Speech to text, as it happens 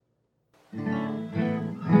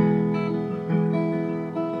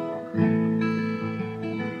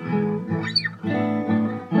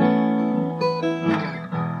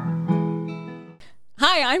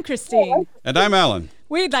Hi, I'm Christine. And I'm Alan.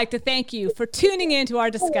 We'd like to thank you for tuning in to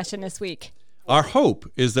our discussion this week. Our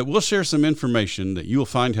hope is that we'll share some information that you will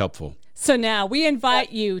find helpful. So now we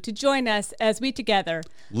invite you to join us as we together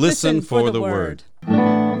listen for the word.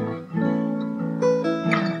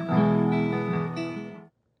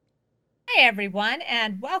 Hi, everyone,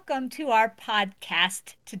 and welcome to our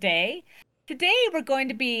podcast today. Today, we're going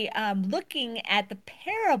to be looking at the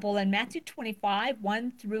parable in Matthew 25,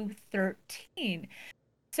 1 through 13.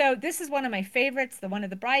 So this is one of my favorites, the one of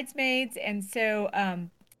the bridesmaids. And so, Alan,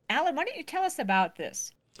 why don't you tell us about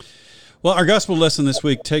this? Well, our gospel lesson this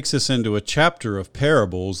week takes us into a chapter of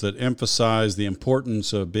parables that emphasize the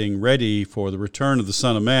importance of being ready for the return of the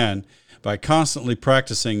Son of Man by constantly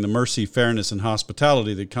practicing the mercy, fairness, and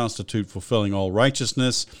hospitality that constitute fulfilling all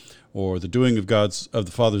righteousness, or the doing of the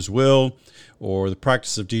Father's will, or the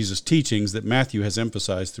practice of Jesus' teachings that Matthew has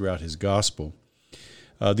emphasized throughout his gospel.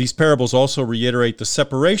 These parables also reiterate the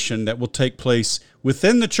separation that will take place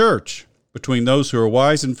within the church between those who are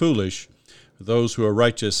wise and foolish, those who are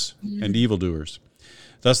righteous and evildoers.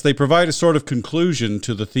 Thus, they provide a sort of conclusion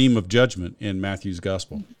to the theme of judgment in Matthew's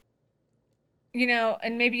gospel. You know,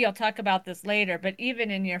 and maybe you'll talk about this later, but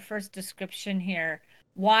even in your first description here,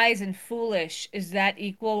 wise and foolish, is that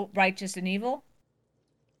equal righteous and evil?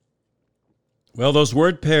 Well, those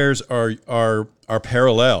word pairs are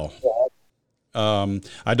parallel.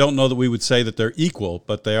 I don't know that we would say that they're equal,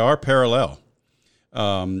 but they are parallel.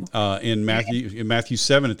 In Matthew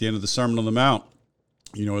 7, at the end of the Sermon on the Mount,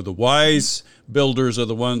 you know, the wise builders are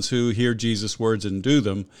the ones who hear Jesus' words and do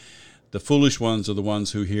them. The foolish ones are the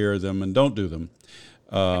ones who hear them and don't do them.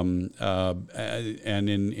 And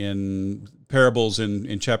in parables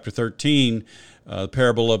in chapter 13, the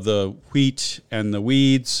parable of the wheat and the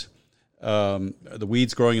weeds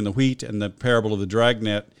growing in the wheat, and the parable of the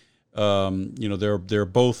dragnet, they're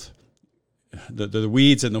both, the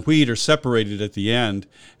weeds and the wheat are separated at the end,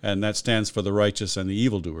 and that stands for the righteous and the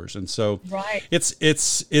evildoers. And so right. it's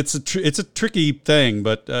a tricky thing,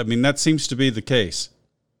 but I mean, that seems to be the case.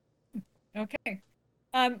 Okay.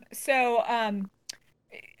 I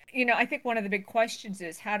think one of the big questions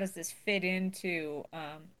is, how does this fit into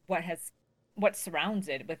what surrounds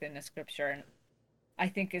it within the scripture? And I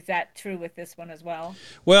think, is that true with this one as well?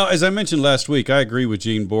 Well, as I mentioned last week, I agree with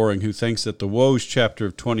Gene Boring, who thinks that the woes chapter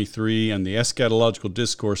of 23 and the eschatological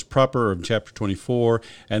discourse proper of chapter 24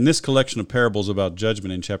 and this collection of parables about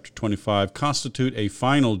judgment in chapter 25 constitute a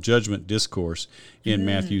final judgment discourse in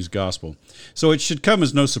Matthew's gospel. So it should come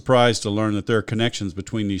as no surprise to learn that there are connections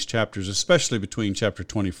between these chapters, especially between chapter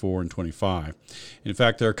 24 and 25. In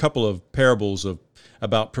fact, there are a couple of parables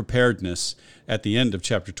about preparedness at the end of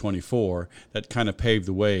chapter 24 that kind of paved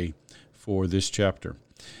the way for this chapter.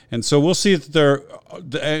 And so we'll see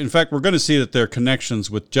that we're going to see that there are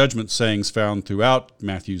connections with judgment sayings found throughout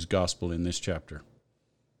Matthew's gospel in this chapter.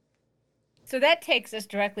 So that takes us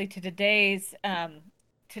directly to today's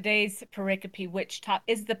pericope, which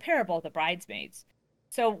is the parable of the bridesmaids.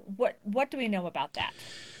 So what do we know about that?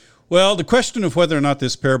 Well, the question of whether or not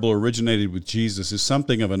this parable originated with Jesus is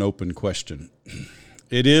something of an open question.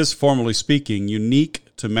 It is, formally speaking, unique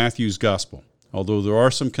to Matthew's gospel, although there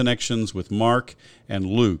are some connections with Mark and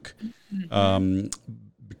Luke.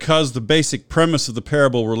 Because the basic premise of the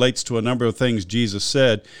parable relates to a number of things Jesus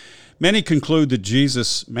said, many conclude that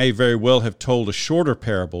Jesus may very well have told a shorter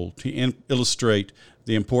parable to illustrate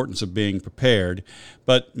the importance of being prepared,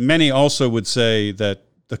 but many also would say that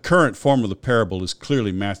the current form of the parable is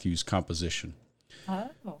clearly Matthew's composition.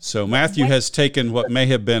 So Matthew has taken what may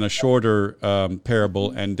have been a shorter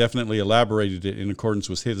parable and definitely elaborated it in accordance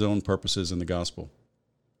with his own purposes in the gospel.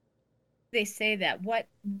 They say that.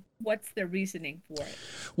 What's the reasoning for it?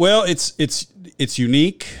 Well, it's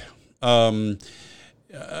unique.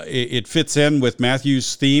 It fits in with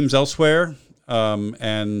Matthew's themes elsewhere,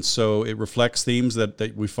 and so it reflects themes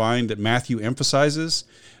that we find that Matthew emphasizes.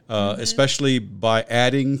 Especially by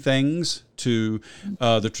adding things to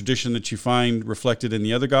the tradition that you find reflected in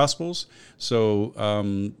the other Gospels. So,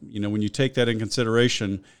 when you take that in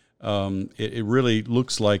consideration, it really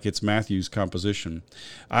looks like it's Matthew's composition.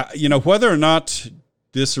 Whether or not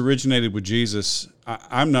this originated with Jesus,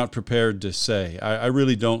 I'm not prepared to say. I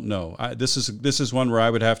really don't know. This is one where I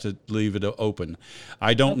would have to leave it open.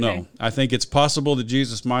 I don't know. I think it's possible that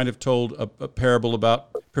Jesus might have told a parable about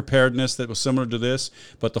preparedness that was similar to this,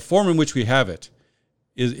 but the form in which we have it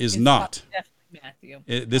is not. Definitely Matthew.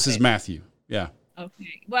 This is Matthew. Yeah.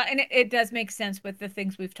 Okay. Well, and it does make sense with the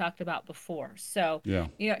things we've talked about before. So, yeah.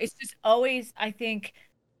 It's just always, I think,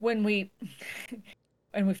 when we...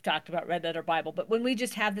 and we've talked about red letter Bible, but when we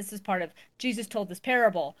just have this as part of Jesus told this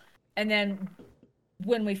parable, and then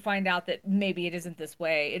when we find out that maybe it isn't this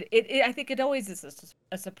way. I think it always is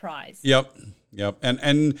a surprise. Yep.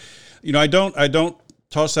 And I don't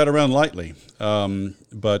toss that around lightly.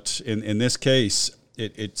 But in this case,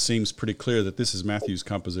 it seems pretty clear that this is Matthew's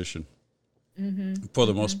composition. For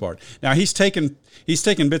the most part. Now he's taken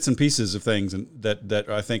bits and pieces of things that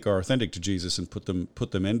I think are authentic to Jesus and put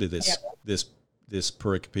them into this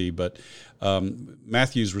pericope. But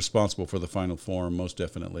Matthew's responsible for the final form, most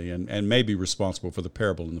definitely, and maybe responsible for the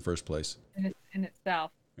parable in the first place. In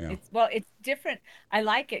itself, yeah. It's different. I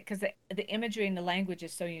like it because the imagery and the language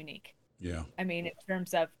is so unique. Yeah. I mean, in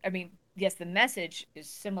terms of, yes, the message is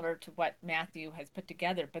similar to what Matthew has put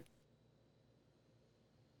together, but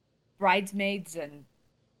bridesmaids and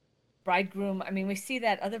bridegroom, we see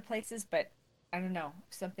that other places, but I don't know,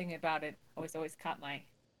 something about it always caught my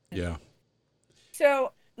yeah.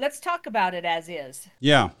 So let's talk about it as is.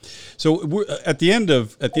 Yeah. So at the end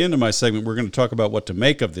of my segment, we're going to talk about what to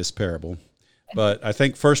make of this parable, but I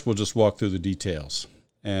think first we'll just walk through the details.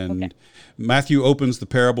 And okay. Matthew opens the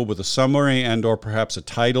parable with a summary and or perhaps a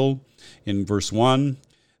title in verse 1.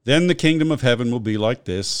 Then the kingdom of heaven will be like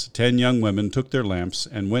this. 10 young women took their lamps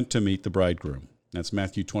and went to meet the bridegroom. That's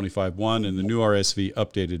Matthew 25:1 in the New RSV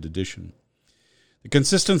Updated Edition. The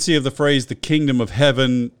consistency of the phrase, the kingdom of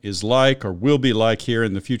heaven is like or will be like here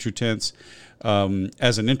in the future tense,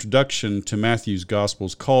 as an introduction to Matthew's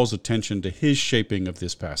Gospels, calls attention to his shaping of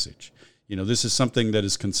this passage. This is something that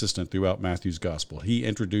is consistent throughout Matthew's Gospel. He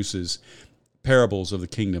introduces parables of the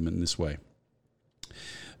kingdom in this way.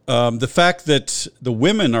 The fact that the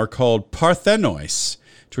women are called parthenois,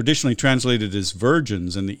 traditionally translated as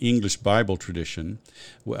virgins in the English Bible tradition,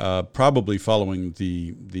 probably following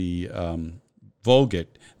the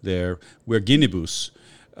Vulgate there, virginibus,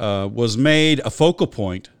 was made a focal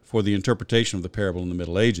point for the interpretation of the parable in the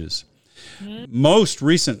Middle Ages. Most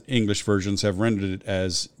recent English versions have rendered it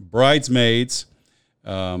as bridesmaids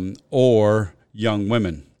or young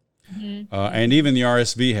women. And even the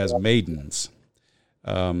RSV has maidens.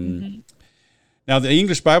 Now, the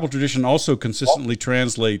English Bible tradition also consistently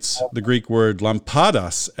translates the Greek word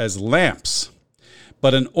lampadas as lamps,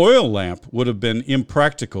 but an oil lamp would have been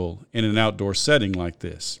impractical in an outdoor setting like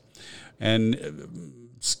this. And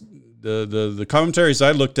the commentaries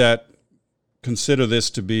I looked at consider these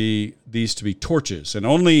to be torches, and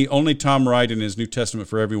only Tom Wright in his New Testament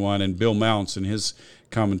for Everyone and Bill Mounce in his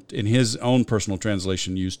own personal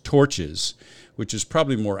translation used torches, which is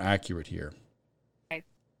probably more accurate here.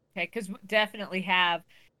 Okay, because we definitely have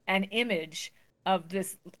an image of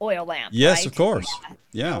this oil lamp. Yes, right? Of course.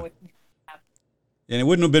 Yeah. And it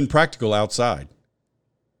wouldn't have been practical outside.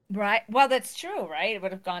 Right. Well, that's true, right? It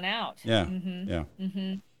would have gone out. Yeah.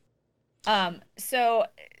 Yeah. So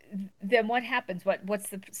then what happens?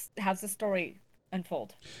 How's the story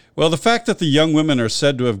unfold? Well, the fact that the young women are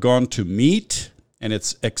said to have gone to meet, and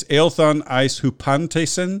it's ex eilthon eis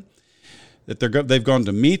hupantesen, that they've gone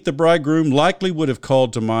to meet the bridegroom, likely would have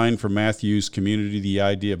called to mind for Matthew's community the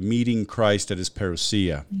idea of meeting Christ at his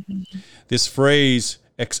parousia. This phrase,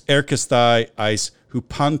 ex erchesthai eis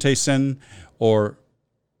hupantesen or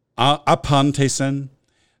apantesen,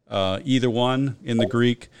 either one in the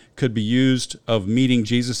Greek, could be used of meeting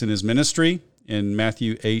Jesus in his ministry in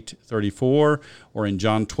Matthew 8:34, or in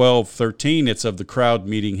John 12:13, it's of the crowd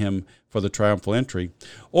meeting him for the triumphal entry,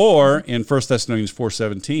 or in 1 Thessalonians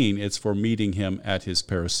 4:17, it's for meeting him at his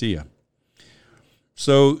parousia.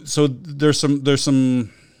 So there's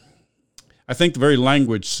some. I think the very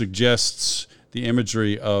language suggests the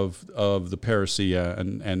imagery of the parousia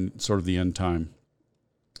and sort of the end time.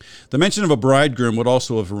 The mention of a bridegroom would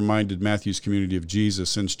also have reminded Matthew's community of Jesus,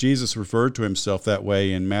 since Jesus referred to himself that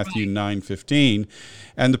way in Matthew 9:15,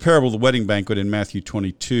 and the parable of the wedding banquet in Matthew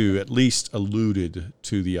 22 at least alluded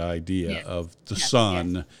to the idea of the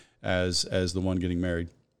son as the one getting married.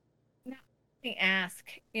 Now, let me ask,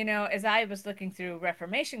 as I was looking through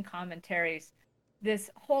Reformation commentaries, this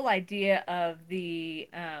whole idea of the,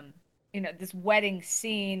 this wedding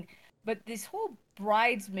scene, but this whole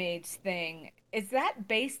bridesmaids thing, is that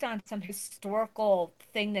based on some historical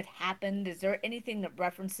thing that happened? Is there anything that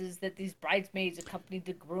references that these bridesmaids accompanied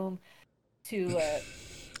the groom to?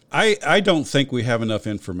 I don't think we have enough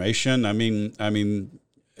information. I mean,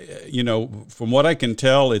 from what I can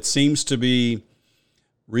tell, it seems to be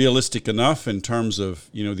realistic enough in terms of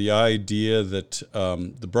the idea that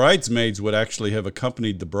the bridesmaids would actually have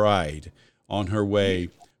accompanied the bride on her way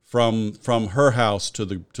from her house to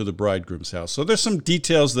the bridegroom's house. So there's some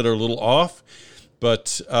details that are a little off,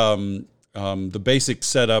 but the basic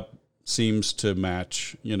setup seems to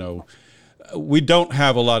match. We don't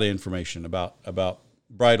have a lot of information about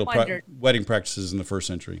bridal wedding practices in the first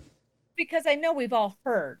century. because I know we've all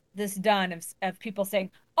heard this done of people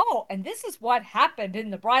saying, "Oh, and this is what happened in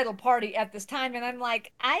the bridal party at this time," and I'm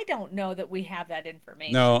like, I don't know that we have that No,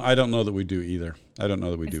 information. I don't know that we do either. I don't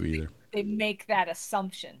know that we And so do either. they make that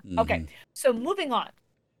assumption. Hmm. Okay, so moving on.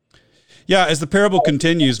 Yeah, as the parable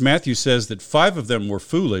continues, Matthew says that 5 of them were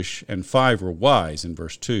foolish and 5 were wise in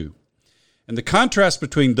verse 2. And the contrast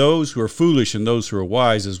between those who are foolish and those who are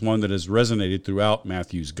wise is one that has resonated throughout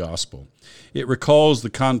Matthew's gospel. It recalls the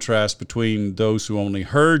contrast between those who only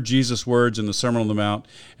heard Jesus' words in the Sermon on the Mount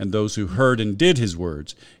and those who heard and did his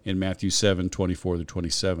words in Matthew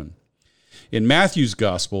 7:24-27. In Matthew's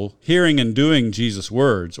gospel, hearing and doing Jesus'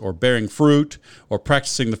 words, or bearing fruit, or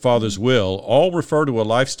practicing the Father's will, all refer to a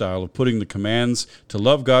lifestyle of putting the commands to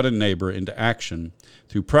love God and neighbor into action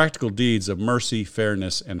through practical deeds of mercy,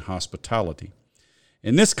 fairness, and hospitality.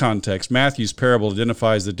 In this context, Matthew's parable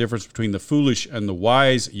identifies the difference between the foolish and the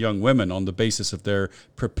wise young women on the basis of their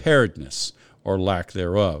preparedness, or lack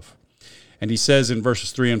thereof. And he says in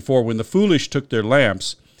verses 3 and 4, when the foolish took their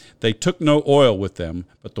lamps, they took no oil with them,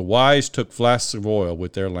 but the wise took flasks of oil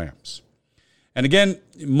with their lamps. And again,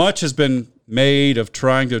 much has been made of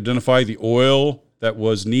trying to identify the oil that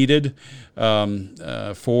was needed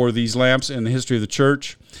for these lamps in the history of the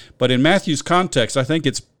church. But in Matthew's context, I think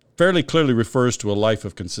it's fairly clearly refers to a life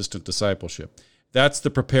of consistent discipleship. That's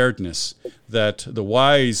the preparedness that the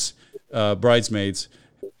wise bridesmaids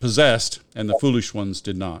possessed and the foolish ones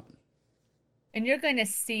did not. And you're going to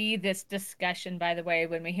see this discussion, by the way,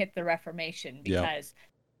 when we hit the Reformation, because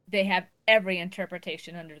they have every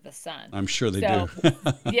interpretation under the sun. I'm sure they do.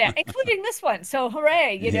 Yeah, including this one. So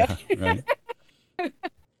hooray, you know. Right.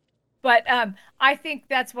 But I think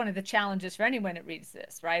that's one of the challenges for anyone that reads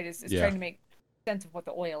this, right? Is trying to make sense of what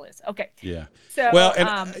the oil is. Okay. Yeah. So well,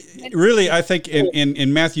 and really, I think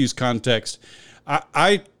in Matthew's context,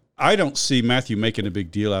 I don't see Matthew making a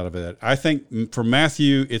big deal out of it. I think for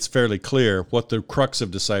Matthew, it's fairly clear what the crux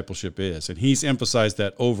of discipleship is, and he's emphasized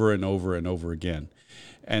that over and over and over again.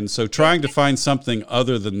 And so trying to find something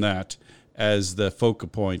other than that as the focal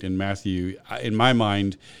point in Matthew, in my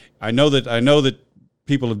mind, I know that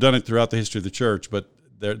people have done it throughout the history of the church, but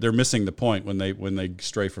they're missing the point when they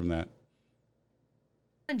stray from that.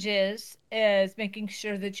 Is making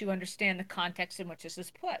sure that you understand the context in which this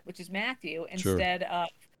is put, which is Matthew, instead of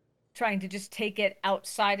trying to just take it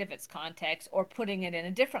outside of its context or putting it in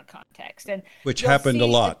a different context. And which happened a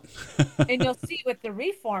lot. And you'll see with the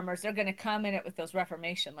reformers, they're going to come in it with those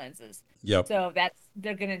Reformation lenses. Yep. So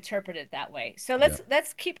they're going to interpret it that way. So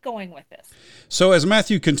let's keep going with this. So as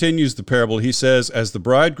Matthew continues the parable, he says, as the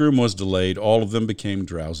bridegroom was delayed, all of them became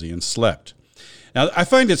drowsy and slept. Now, I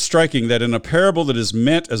find it striking that in a parable that is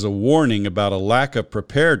meant as a warning about a lack of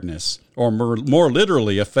preparedness, or more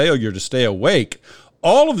literally, a failure to stay awake,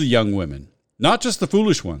 all of the young women, not just the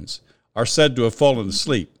foolish ones, are said to have fallen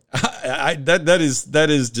asleep. That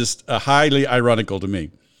is just highly ironical to me.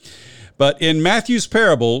 But in Matthew's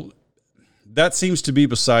parable, that seems to be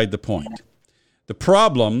beside the point. The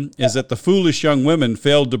problem is that the foolish young women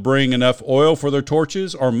failed to bring enough oil for their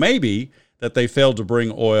torches, or maybe that they failed to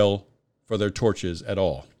bring oil for their torches at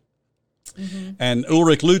all. Mm-hmm. And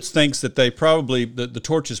Ulrich Lutz thinks that the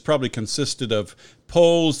torches probably consisted of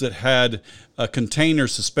poles that had a container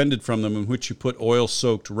suspended from them in which you put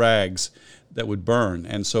oil-soaked rags that would burn.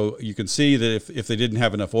 And so you can see that if they didn't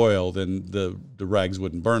have enough oil, then the rags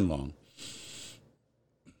wouldn't burn long.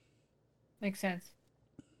 Makes sense.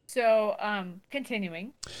 So,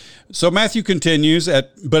 continuing. So Matthew continues,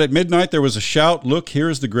 but at midnight there was a shout, look, here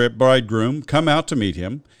is the bridegroom, come out to meet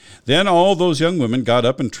him. Then all those young women got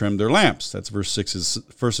up and trimmed their lamps. That's verses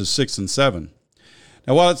 6 and 7.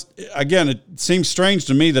 Now, while it seems strange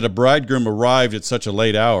to me that a bridegroom arrived at such a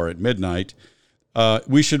late hour at midnight,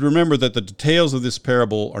 we should remember that the details of this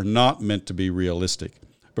parable are not meant to be realistic,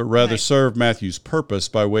 but rather serve Matthew's purpose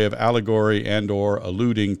by way of allegory and or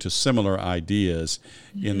alluding to similar ideas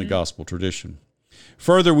in the gospel tradition.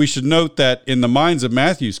 Further, we should note that in the minds of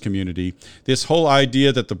Matthew's community, this whole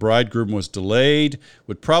idea that the bridegroom was delayed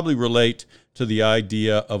would probably relate to the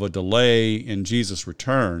idea of a delay in Jesus'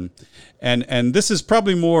 return. And this is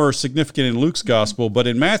probably more significant in Luke's gospel, but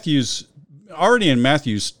in Matthew's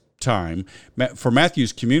time, for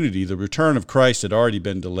Matthew's community, the return of Christ had already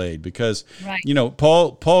been delayed because,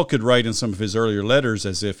 Paul could write in some of his earlier letters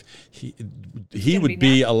as if he would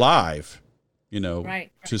be alive,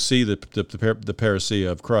 to see the parousia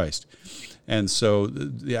of Christ. And so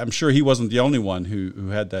I'm sure he wasn't the only one who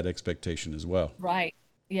had that expectation as well. Right.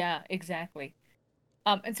 Yeah, exactly.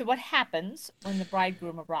 And so what happens when the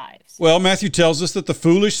bridegroom arrives? Well, Matthew tells us that the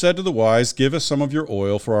foolish said to the wise, "Give us some of your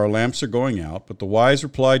oil, for our lamps are going out." But the wise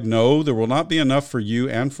replied, "No, there will not be enough for you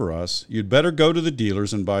and for us. You'd better go to the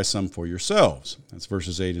dealers and buy some for yourselves." That's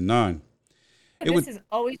verses 8 and 9. But this is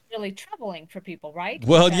always really troubling for people, right?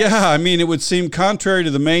 Well, yeah, I mean, it would seem contrary to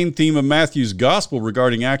the main theme of Matthew's gospel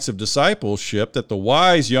regarding acts of discipleship that the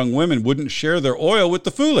wise young women wouldn't share their oil with the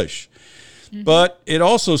foolish. Mm-hmm. But it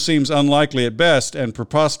also seems unlikely at best and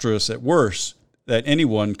preposterous at worst that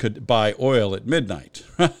anyone could buy oil at midnight.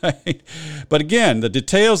 Right? But again, the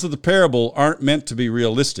details of the parable aren't meant to be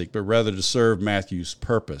realistic, but rather to serve Matthew's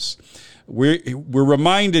purpose. We're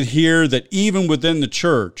reminded here that even within the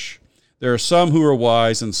church, there are some who are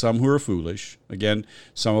wise and some who are foolish. Again,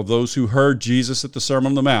 some of those who heard Jesus at the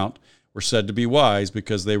Sermon on the Mount were said to be wise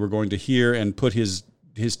because they were going to hear and put his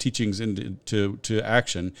teachings into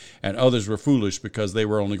action, and others were foolish because they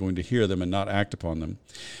were only going to hear them and not act upon them.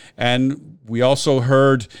 And we also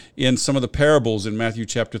heard in some of the parables in Matthew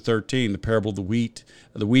chapter 13, the parable of the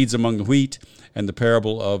weeds among the wheat, and the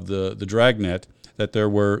parable of the dragnet, that there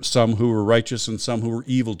were some who were righteous and some who were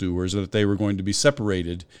evildoers, and that they were going to be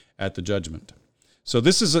separated at the judgment. So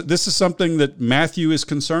this is something that Matthew is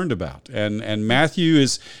concerned about, and Matthew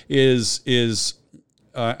is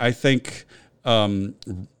I think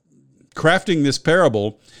crafting this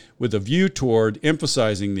parable with a view toward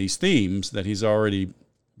emphasizing these themes that he's already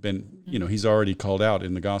called out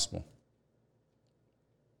in the gospel.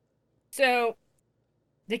 So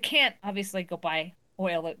they can't obviously go buy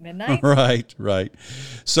oil at midnight. Right.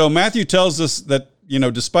 So Matthew tells us that,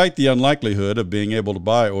 despite the unlikelihood of being able to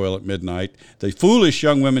buy oil at midnight, the foolish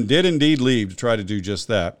young women did indeed leave to try to do just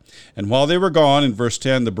that. And while they were gone, in verse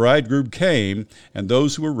 10, the bridegroom came, and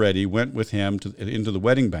those who were ready went with him into the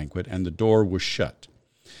wedding banquet, and the door was shut.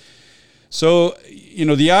 So,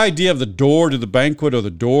 the idea of the door to the banquet or the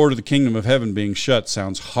door to the kingdom of heaven being shut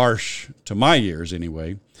sounds harsh to my ears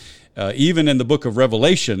anyway. Even in the book of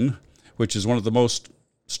Revelation, which is one of the most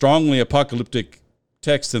strongly apocalyptic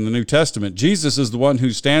texts in the New Testament, Jesus is the one who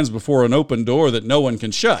stands before an open door that no one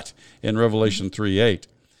can shut in Revelation 3:8.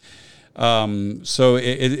 So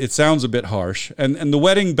it sounds a bit harsh. And the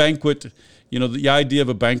wedding banquet, the idea of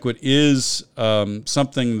a banquet is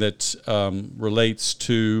something that relates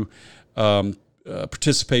to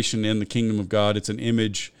participation in the kingdom of God. It's an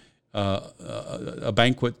image. A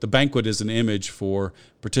banquet. The banquet is an image for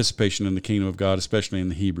participation in the kingdom of God, especially in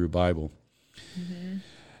the Hebrew Bible. Mm-hmm.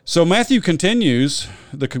 So Matthew continues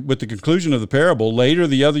with the conclusion of the parable. Later,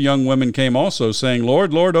 the other young women came also, saying,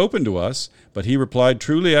 "Lord, Lord, open to us." But he replied,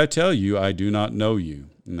 "Truly, I tell you, I do not know you."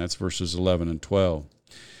 And that's verses 11 and 12.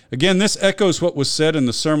 Again, this echoes what was said in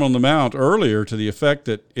the Sermon on the Mount earlier, to the effect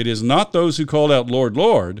that it is not those who called out, "Lord,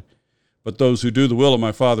 Lord," but those who do the will of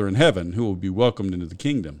my Father in heaven who will be welcomed into the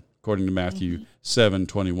kingdom, according to Matthew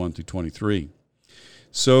 7:21 through 23.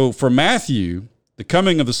 So for Matthew, the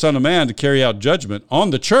coming of the Son of Man to carry out judgment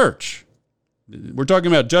on the church, we're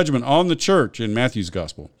talking about judgment on the church in Matthew's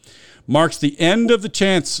gospel, marks the end of the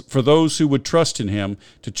chance for those who would trust in him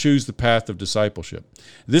to choose the path of discipleship.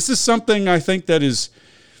 This is something I think that is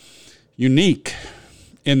unique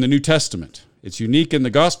in the New Testament. It's unique in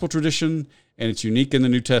the gospel tradition, and it's unique in the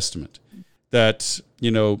New Testament. That,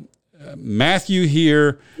 Matthew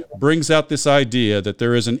here brings out this idea that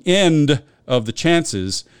there is an end of the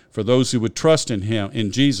chances for those who would trust in him,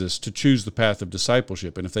 in Jesus, to choose the path of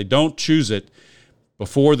discipleship. And if they don't choose it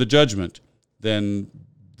before the judgment, then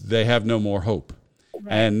they have no more hope.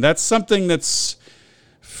 Right. And that's something that's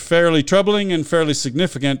fairly troubling and fairly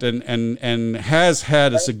significant, and has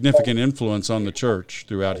had a significant influence on the church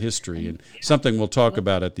throughout history, and something we'll talk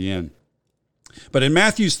about at the end. But in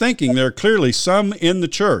Matthew's thinking, there are clearly some in the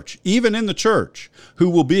church, even in the church, who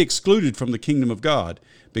will be excluded from the kingdom of God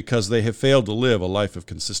because they have failed to live a life of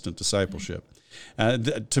consistent discipleship.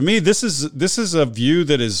 To me, this is a view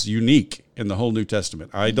that is unique in the whole New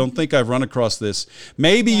Testament. I don't think I've run across this.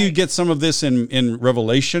 Maybe you get some of this in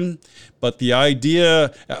Revelation, but the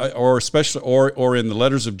idea, or especially or in the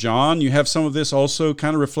letters of John, you have some of this also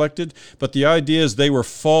kind of reflected. But the idea is they were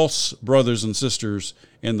false brothers and sisters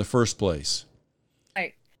in the first place.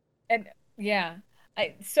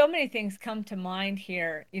 So many things come to mind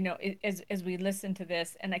here, as we listen to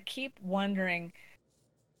this, and I keep wondering,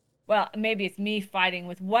 well, maybe it's me fighting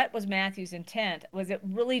with what was Matthew's intent. Was it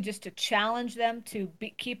really just to challenge them to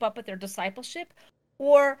keep up with their discipleship,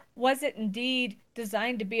 or was it indeed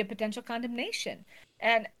designed to be a potential condemnation?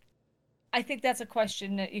 And I think that's a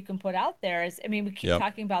question that you can put out there. We keep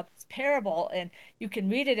talking about this parable, and you can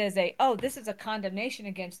read it as this is a condemnation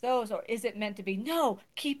against those, or is it meant to be, no,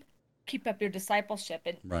 keep up your discipleship?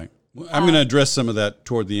 And right. I'm going to address some of that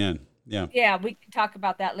toward the end. Yeah. Yeah, we can talk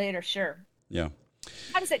about that later, sure. Yeah.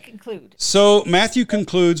 How does it conclude? So Matthew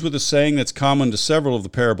concludes with a saying that's common to several of the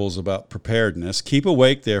parables about preparedness. Keep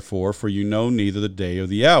awake, therefore, for you know neither the day or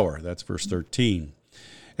the hour. That's verse 13.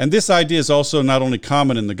 And this idea is also not only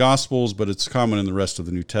common in the Gospels, but it's common in the rest of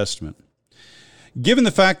the New Testament. Given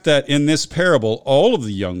the fact that in this parable all of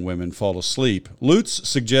the young women fall asleep, Lutz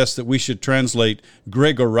suggests that we should translate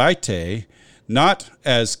Gregorite not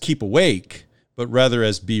as keep awake, but rather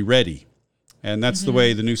as be ready. And that's the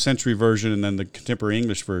way the New Century Version and then the Contemporary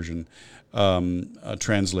English Version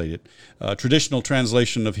translate it. Traditional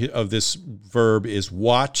translation of this verb is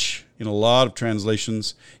watch. In a lot of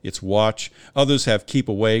translations, it's watch. Others have keep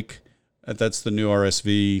awake. That's the New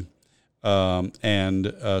RSV,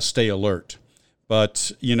 and stay alert.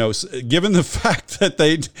 But, given the fact that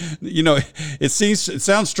it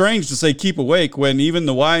sounds strange to say keep awake when even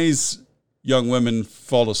the wise young women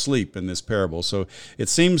fall asleep in this parable. So it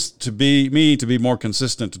seems to be more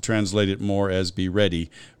consistent to translate it more as be ready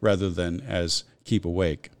rather than as keep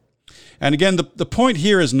awake. And again, the point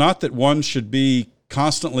here is not that one should be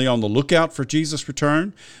constantly on the lookout for Jesus'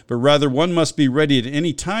 return, but rather one must be ready at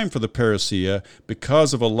any time for the parousia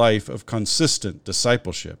because of a life of consistent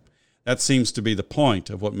discipleship. That seems to be the point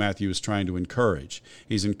of what Matthew is trying to encourage.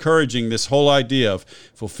 He's encouraging this whole idea of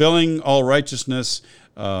fulfilling all righteousness,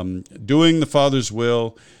 doing the Father's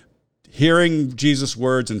will, hearing Jesus'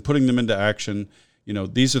 words and putting them into action.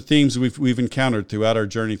 These are themes we've encountered throughout our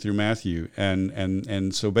journey through Matthew,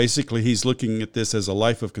 and so basically he's looking at this as a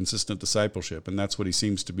life of consistent discipleship, and that's what he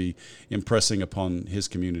seems to be impressing upon his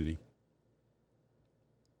community.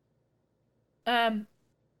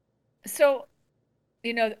 So,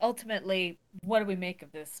 ultimately, what do we make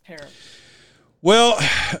of this parable? Well,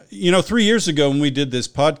 3 years ago when we did this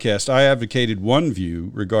podcast, I advocated one view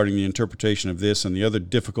regarding the interpretation of this and the other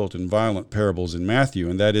difficult and violent parables in Matthew,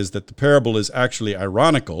 and that is that the parable is actually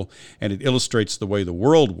ironical and it illustrates the way the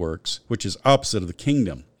world works, which is opposite of the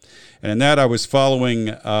kingdom. And in that I was following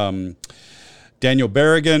Daniel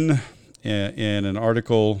Berrigan in an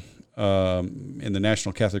article in the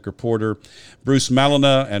National Catholic Reporter, Bruce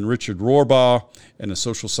Malina and Richard Rohrbaugh in a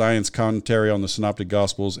social science commentary on the Synoptic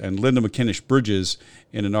Gospels, and Linda McKinnish-Bridges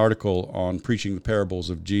in an article on preaching the parables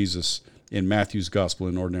of Jesus in Matthew's Gospel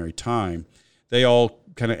in Ordinary Time. They all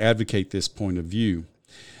kind of advocate this point of view.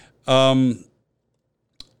 I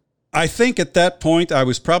think at that point I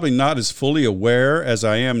was probably not as fully aware as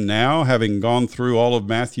I am now, having gone through all of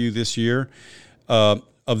Matthew this year,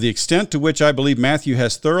 of the extent to which I believe Matthew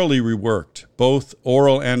has thoroughly reworked both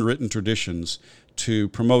oral and written traditions to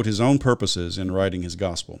promote his own purposes in writing his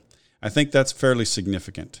gospel. I think that's fairly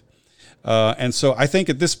significant. And so I think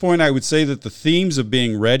at this point I would say that the themes of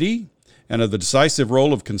being ready and of the decisive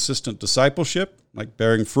role of consistent discipleship, like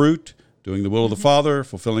bearing fruit, doing the will of the Father,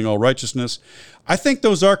 fulfilling all righteousness, I think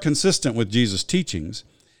those are consistent with Jesus' teachings.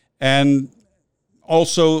 And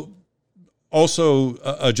also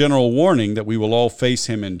a general warning that we will all face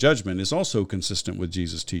him in judgment is also consistent with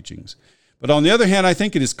Jesus' teachings. But on the other hand, I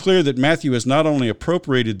think it is clear that Matthew has not only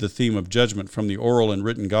appropriated the theme of judgment from the oral and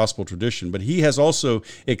written gospel tradition, but he has also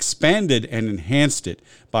expanded and enhanced it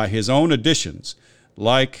by his own additions,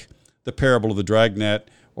 like the parable of the dragnet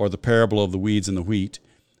or the parable of the weeds and the wheat,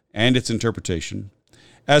 and its interpretation,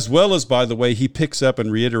 as well as by the way he picks up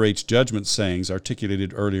and reiterates judgment sayings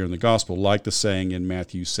articulated earlier in the gospel, like the saying in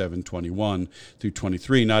Matthew 7:21 through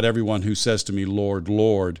 23, "Not everyone who says to me, 'Lord,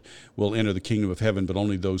 Lord,' will enter the kingdom of heaven, but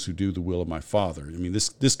only those who do the will of my Father." I mean,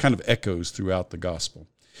 this kind of echoes throughout the gospel.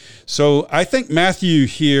 So I think Matthew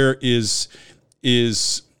here is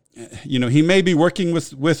he may be working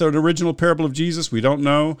with an original parable of Jesus, we don't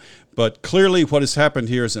know, but clearly what has happened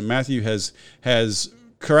here is that Matthew has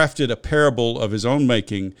crafted a parable of his own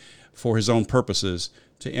making for his own purposes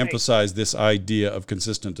to emphasize this idea of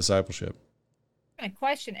consistent discipleship. My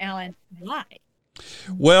question, Alan, why?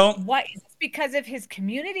 Well, why is this because of his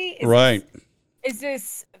community? Right. Is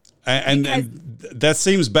this and that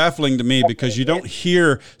seems baffling to me because you don't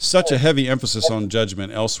hear such a heavy emphasis on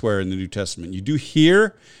judgment elsewhere in the New Testament. You do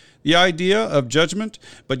hear the idea of judgment,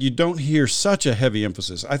 but you don't hear such a heavy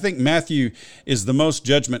emphasis. I think Matthew is the most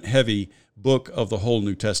judgment-heavy book of the whole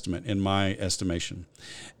New Testament, in my estimation.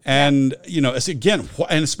 And, again,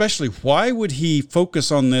 and especially, why would he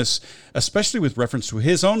focus on this, especially with reference to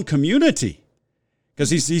his own community? Because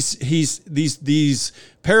these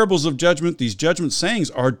parables of judgment, these judgment sayings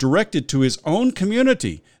are directed to his own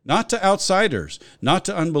community, not to outsiders, not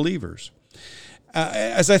to unbelievers.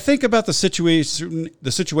 As I think about the situation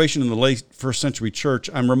in the late first century church,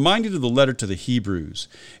 I'm reminded of the letter to the Hebrews,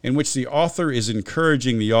 in which the author is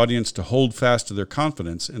encouraging the audience to hold fast to their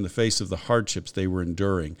confidence in the face of the hardships they were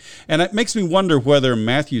enduring. And it makes me wonder whether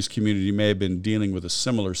Matthew's community may have been dealing with a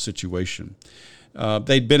similar situation.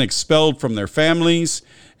 They'd been expelled from their families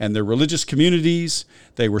and their religious communities.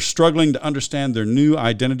 They were struggling to understand their new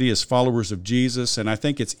identity as followers of Jesus, and I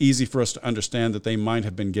think it's easy for us to understand that they might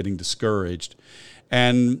have been getting discouraged.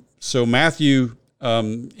 And so Matthew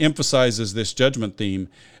emphasizes this judgment theme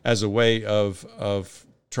as a way of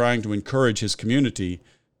trying to encourage his community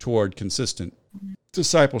toward consistent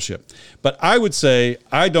discipleship. But I would say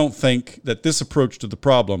I don't think that this approach to the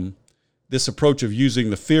problem, this approach of using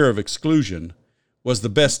the fear of exclusion, was the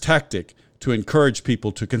best tactic to encourage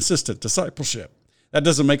people to consistent discipleship. That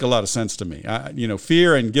doesn't make a lot of sense to me.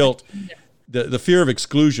 Fear and guilt, the fear of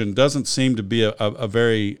exclusion doesn't seem to be a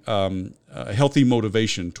very healthy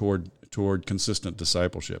motivation toward consistent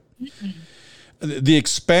discipleship. The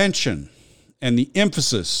expansion and the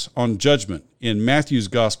emphasis on judgment in Matthew's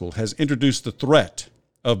gospel has introduced the threat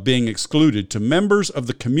of being excluded to members of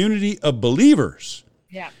the community of believers.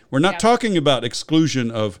 Yeah. We're not talking about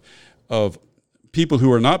exclusion of people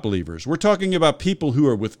who are not believers. We're talking about people who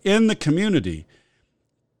are within the community.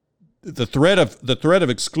 The threat of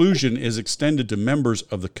exclusion is extended to members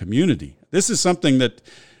of the community. This is something that,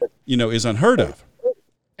 is unheard of.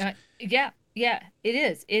 Yeah, it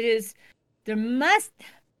is. It is. There must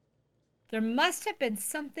have been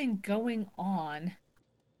something going on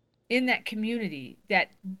in that community, that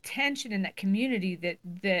tension in that community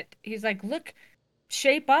that he's like, look,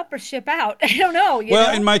 shape up or ship out. I don't know.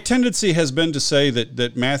 And my tendency has been to say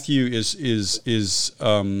that Matthew is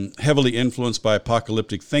heavily influenced by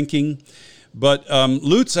apocalyptic thinking, but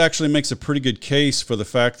Lutz actually makes a pretty good case for the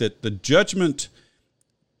fact that the judgment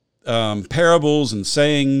parables and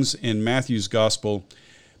sayings in Matthew's gospel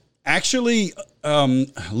actually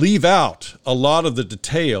leave out a lot of the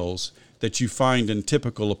details that you find in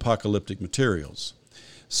typical apocalyptic materials.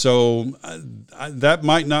 So that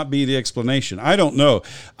might not be the explanation. I don't know.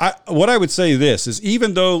 What I would say this is,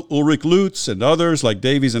 even though Ulrich Lutz and others like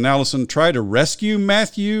Davies and Allison try to rescue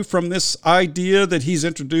Matthew from this idea that he's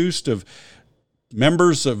introduced of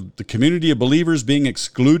members of the community of believers being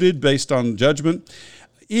excluded based on judgment,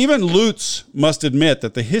 even Lutz must admit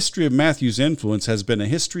that the history of Matthew's influence has been a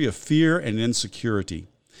history of fear and insecurity.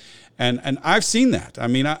 And I've seen that. I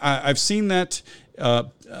mean, I've seen that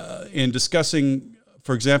in discussing,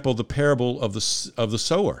 for example, the parable of the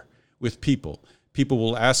sower with people. People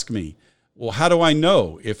will ask me, well, how do I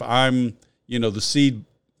know if I'm, the seed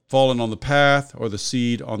fallen on the path, or the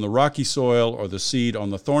seed on the rocky soil, or the seed on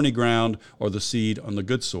the thorny ground, or the seed on the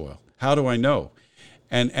good soil? How do I know?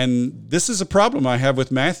 And this is a problem I have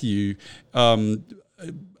with Matthew,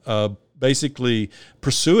 basically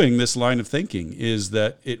pursuing this line of thinking, is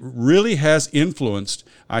that it really has influenced,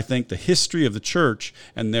 I think, the history of the church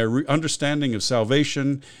and their understanding of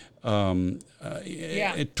salvation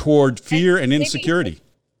toward fear and insecurity.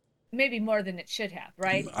 Maybe more than it should have,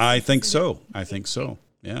 right? I think so.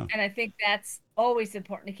 Yeah. And I think that's always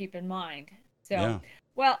important to keep in mind. So,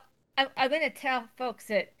 Well, I'm going to tell folks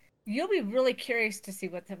that you'll be really curious to see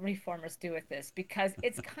what the reformers do with this, because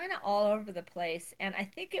it's kind of all over the place, and I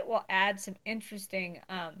think it will add some interesting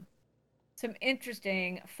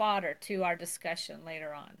fodder to our discussion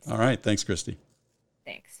later on. So, all right. Thanks, Christy.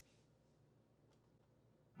 Thanks.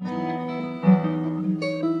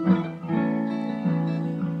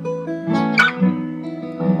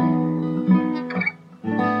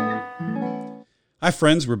 Hi,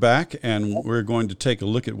 friends. We're back, and we're going to take a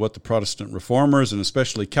look at what the Protestant reformers, and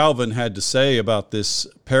especially Calvin, had to say about this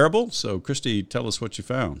parable. So, Christy, tell us what you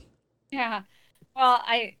found. Yeah. Well,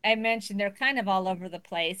 I mentioned they're kind of all over the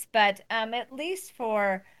place, but at least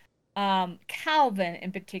for Calvin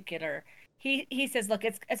in particular, he says, look,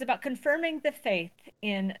 it's about confirming the faith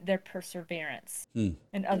in their perseverance.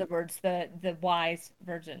 In other words, the wise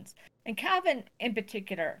virgins. And Calvin in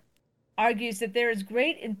particular argues that there is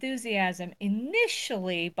great enthusiasm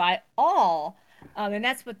initially by all, and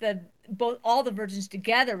that's what all the virgins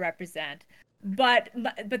together represent, but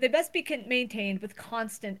they must be maintained with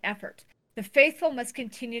constant effort. The faithful must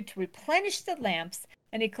continue to replenish the lamps,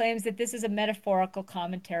 and he claims that this is a metaphorical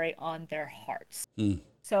commentary on their hearts.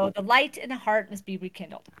 So the light in the heart must be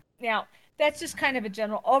rekindled. Now, that's just kind of a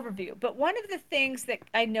general overview, but one of the things that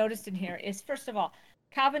I noticed in here is, first of all,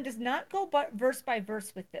 Calvin does not go verse by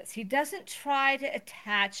verse with this. He doesn't try to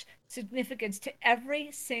attach significance to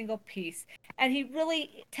every single piece. And he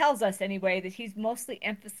really tells us, anyway, that he's mostly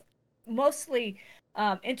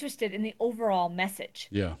interested in the overall message.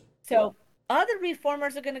 Yeah. So other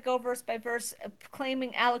reformers are going to go verse by verse,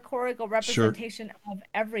 claiming allegorical representation of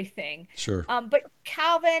everything. Sure. But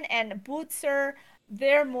Calvin and Butzer,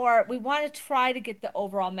 they're more, we want to try to get the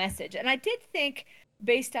overall message. And I did think,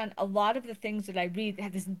 based on a lot of the things that I read, that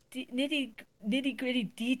have this nitty-gritty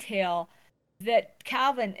detail, that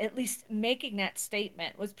Calvin, at least making that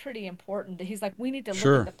statement, was pretty important. He's like, we need to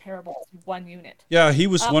look at the parable as one unit. Yeah, he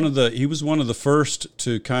was one of the first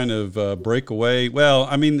to kind of break away. Well,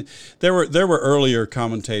 I mean, there were earlier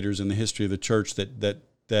commentators in the history of the church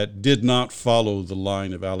that did not follow the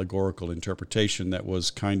line of allegorical interpretation that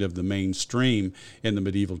was kind of the mainstream in the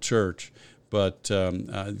medieval church. But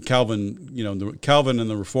Calvin, Calvin and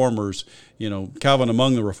the Reformers, Calvin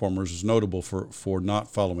among the Reformers was notable for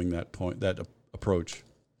not following that approach.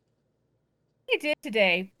 What I did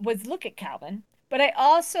today was look at Calvin, but I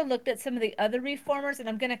also looked at some of the other Reformers, and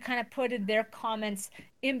I'm going to kind of put in their comments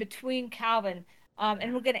in between Calvin,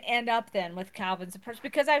 and we're going to end up then with Calvin's approach,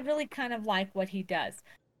 because I really kind of like what he does.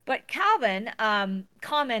 But Calvin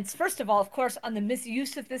comments, first of all, of course, on the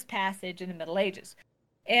misuse of this passage in the Middle Ages.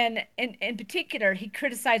 And in particular, he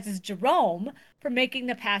criticizes Jerome for making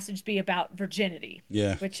the passage be about virginity,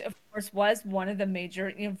 which, of course, was one of the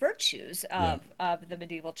major virtues of the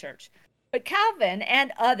medieval church. But Calvin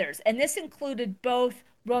and others, and this included both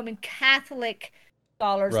Roman Catholic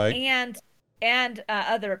scholars and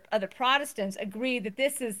other Protestants, agree that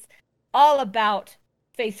this is all about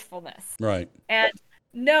faithfulness. Right. And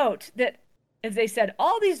note that, as they said,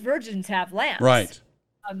 all these virgins have lamps. Right.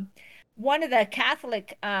 One of the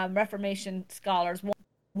Catholic Reformation scholars,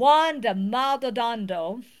 Juan de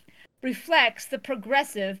Maldonado, reflects the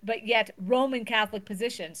progressive but yet Roman Catholic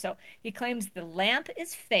position. So he claims the lamp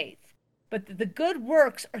is faith, but the good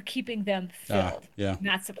works are keeping them filled.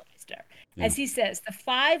 Not surprised there. As he says, the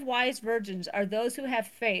 5 wise virgins are those who have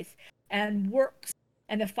faith and works,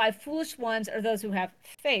 and the 5 foolish ones are those who have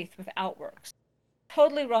faith without works.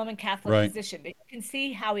 Totally Roman Catholic position, but you can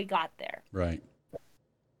see how he got there. Right.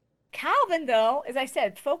 Calvin, though, as I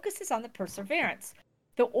said, focuses on the perseverance.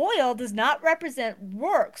 The oil does not represent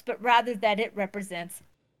works, but rather that it represents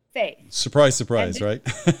faith. Surprise, surprise, right?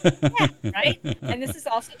 Right? And this is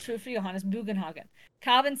also true for Johannes Bugenhagen.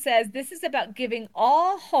 Calvin says this is about giving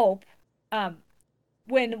all hope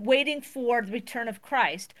when waiting for the return of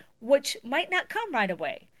Christ, which might not come right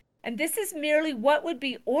away. And this is merely what would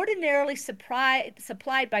be ordinarily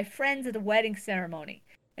supplied by friends at a wedding ceremony.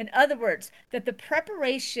 In other words, that the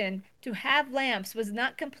preparation to have lamps was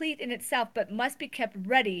not complete in itself, but must be kept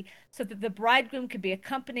ready so that the bridegroom could be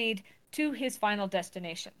accompanied to his final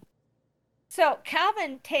destination. So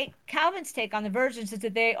Calvin's take on the virgins is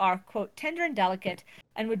that they are, quote, tender and delicate,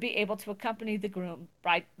 and would be able to accompany the groom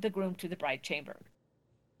to the bride chamber.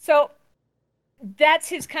 So that's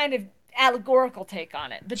his kind of allegorical take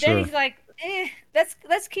on it. But then he's like,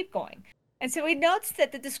 let's keep going. And so he notes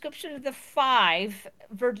that the description of the 5,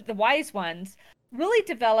 the wise ones, really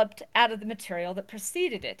developed out of the material that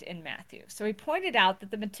preceded it in Matthew. So he pointed out that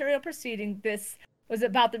the material preceding this was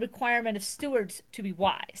about the requirement of stewards to be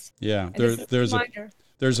wise. Yeah,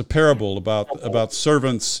 there's a parable about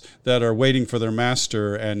servants that are waiting for their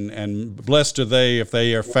master, and blessed are they if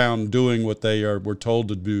they are found doing what they were told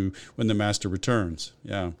to do when the master returns.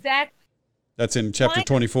 Yeah, exactly. That's in chapter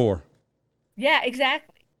 24. Yeah,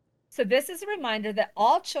 exactly. So this is a reminder that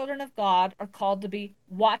all children of God are called to be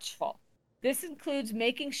watchful. This includes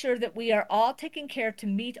making sure that we are all taking care to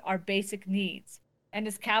meet our basic needs. And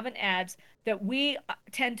as Calvin adds, that we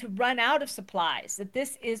tend to run out of supplies, that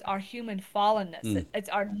this is our human fallenness, that it's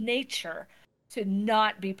our nature to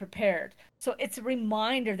not be prepared. So it's a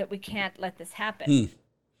reminder that we can't let this happen.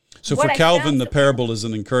 So for Calvin, the parable is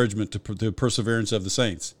an encouragement to the perseverance of the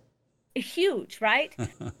saints. Huge, right?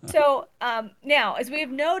 So now, as we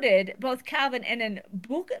have noted, both Calvin and in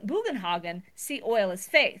Bugenhagen see oil as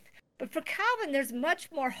faith. But for Calvin, there's much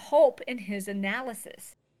more hope in his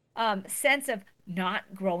analysis, sense of not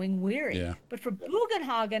growing weary. Yeah. But for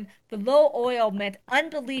Bugenhagen, the low oil meant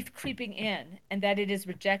unbelief creeping in and that it is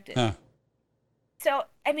rejected. So,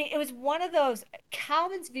 I mean, it was one of those,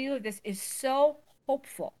 Calvin's view of this is so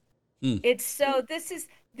hopeful. It's so, this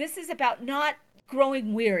is about not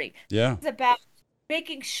growing weary. Yeah. It's about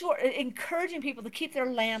making sure, encouraging people to keep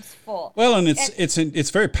their lamps full. Well, and it's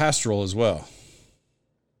very pastoral as well.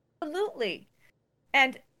 Absolutely.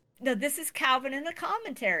 And no, this is Calvin in the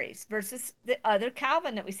commentaries versus the other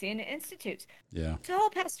Calvin that we see in the Institutes. Yeah. It's all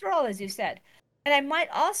pastoral, as you said. And I might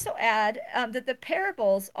also add that the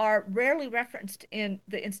parables are rarely referenced in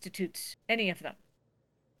the Institutes, any of them.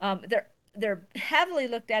 They're heavily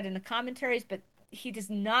looked at in the commentaries, but he does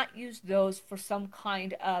not use those for some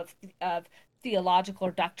kind of theological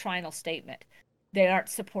or doctrinal statement. They aren't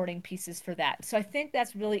supporting pieces for that. So I think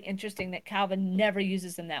that's really interesting that Calvin never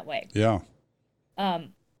uses them that way. Yeah.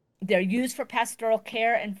 They're used for pastoral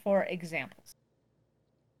care and for examples.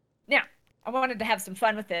 Now, I wanted to have some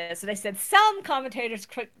fun with this, and I said some commentators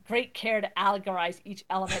took great care to allegorize each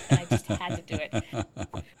element, and I just had to do it.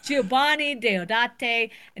 Giovanni Deodati,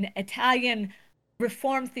 an Italian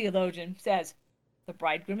Reformed theologian, says the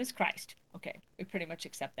bridegroom is Christ. Okay, we pretty much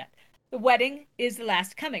accept that. The wedding is the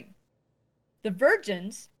last coming. The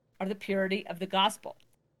virgins are the purity of the gospel.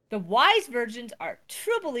 The wise virgins are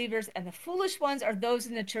true believers, and the foolish ones are those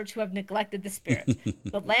in the church who have neglected the Spirit.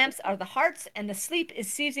 The lamps are the hearts, and the sleep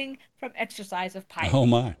is ceasing from exercise of piety. Oh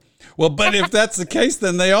my! Well, but if that's the case,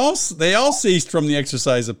 then they all ceased from the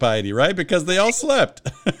exercise of piety, right? Because they all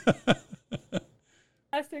slept.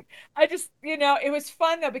 I just, it was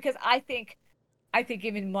fun though, because I think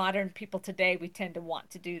even modern people today, we tend to want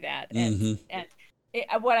to do that, and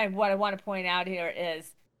what I want to point out here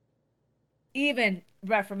is, even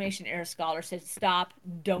Reformation era scholars said, stop,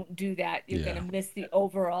 don't do that. You're going to miss the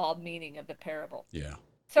overall meaning of the parable. Yeah.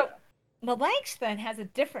 So Melanchthon has a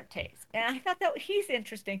different taste, and I thought that he's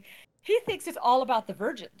interesting. He thinks it's all about the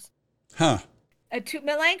virgins. Huh. To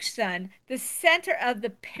Melanchthon, the center of the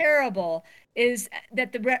parable is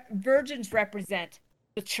that the virgins represent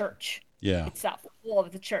the church itself, the whole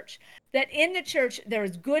of the church. That in the church there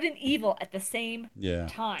is good and evil at the same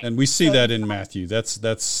time. And we see that in Matthew. That's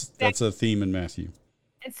a theme in Matthew.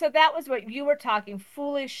 And so that was what you were talking,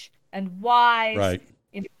 foolish and wise, right?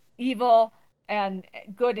 Evil and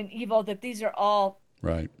good and evil, that these are all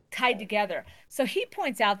tied together. So he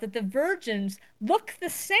points out that the virgins look the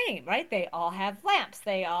same, right? They all have lamps,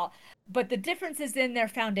 but the difference is in their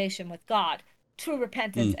foundation with God, true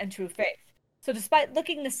repentance and true faith. So despite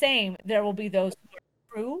looking the same, there will be those who are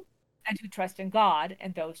true and who trust in God,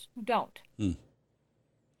 and those who don't.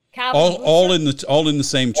 All in the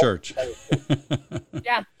same church.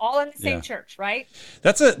 Yeah, all in the same church, right?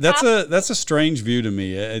 That's a strange view to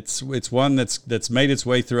me. It's one that's made its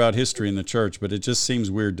way throughout history in the church, but it just seems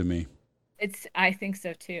weird to me. I think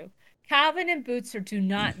so too. Calvin and Bucer do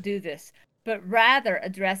not do this, but rather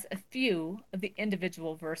address a few of the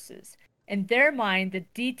individual verses. In their mind, the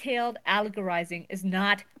detailed allegorizing is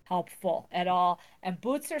not helpful at all. And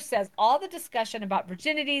Bucer says all the discussion about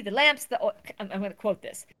virginity, the lamps, the oil, I'm going to quote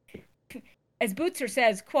this. As Bucer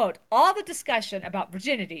says, quote, all the discussion about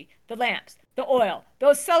virginity, the lamps, the oil,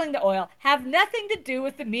 those selling the oil, have nothing to do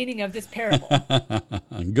with the meaning of this parable.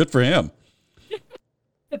 Good for him.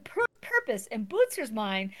 The purpose in Bucer's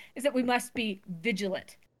mind is that we must be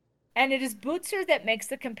vigilant. And it is Bucer that makes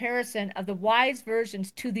the comparison of the wise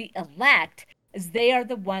virgins to the elect, as they are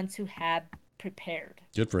the ones who have prepared.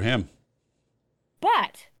 Good for him.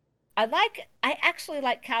 But I actually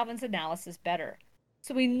like Calvin's analysis better.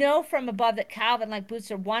 So we know from above that Calvin, like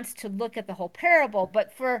Bucer, wants to look at the whole parable,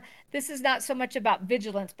 but this is not so much about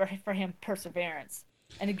vigilance, but for him, perseverance.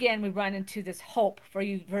 And again, we run into this hope for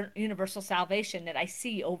universal salvation that I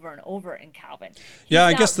see over and over in Calvin.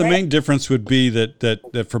 I guess the main difference would be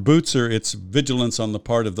that for Bucer, it's vigilance on the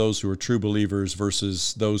part of those who are true believers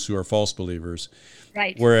versus those who are false believers.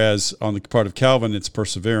 Right. Whereas on the part of Calvin, it's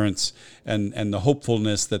perseverance and the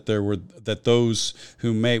hopefulness that those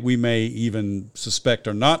who we may even suspect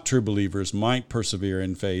are not true believers might persevere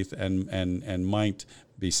in faith and might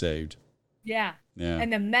be saved. Yeah.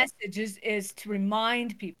 And the message is to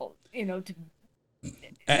remind people,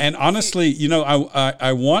 And honestly,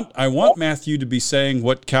 I want Matthew to be saying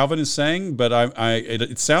what Calvin is saying, but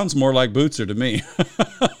it sounds more like Bucer to me.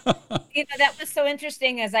 That was so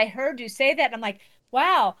interesting as I heard you say that. I'm like,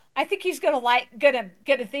 wow, I think he's gonna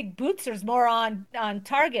think Bucer's more on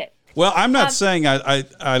target. Well, I'm not saying I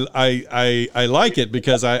like it,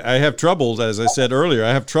 because I have trouble, as I said earlier,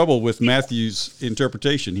 I have trouble with Matthew's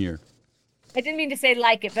interpretation here. I didn't mean to say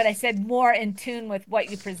like it, but I said more in tune with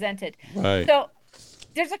what you presented. Right. So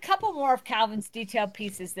there's a couple more of Calvin's detailed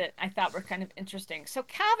pieces that I thought were kind of interesting. So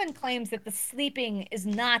Calvin claims that the sleeping is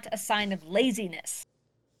not a sign of laziness,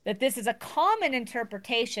 that this is a common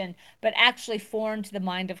interpretation, but actually foreign to the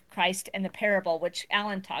mind of Christ and the parable, which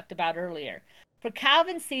Alan talked about earlier. For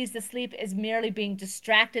Calvin sees the sleep as merely being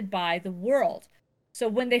distracted by the world. So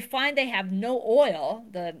when they find they have no oil,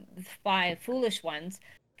 the 5 foolish ones,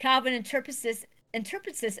 Calvin interprets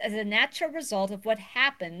this as a natural result of what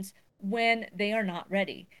happens when they are not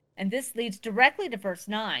ready. And this leads directly to verse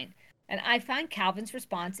 9. And I find Calvin's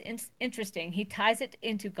response interesting. He ties it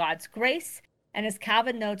into God's grace. And as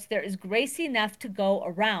Calvin notes, there is grace enough to go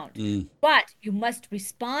around. But you must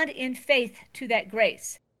respond in faith to that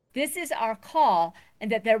grace. This is our call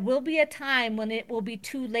and that there will be a time when it will be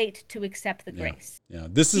too late to accept the grace. Yeah.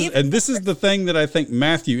 This is the thing that I think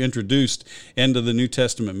Matthew introduced into the New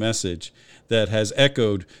Testament message that has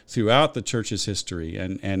echoed throughout the church's history,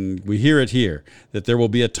 and we hear it here, that there will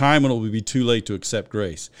be a time when it will be too late to accept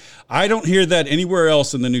grace. I don't hear that anywhere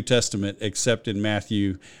else in the New Testament except in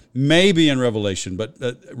Matthew, maybe in Revelation, but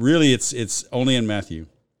really it's only in Matthew.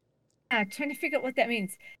 I'm trying to figure out what that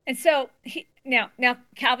means. And so now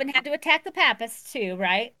Calvin had to attack the papists too,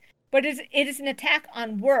 right? But it is an attack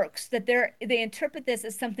on works, that they interpret this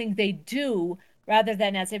as something they do rather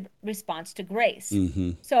than as a response to grace.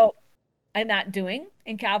 Mm-hmm. So I'm not doing,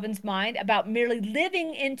 in Calvin's mind, about merely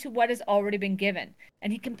living into what has already been given.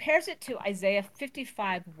 And he compares it to Isaiah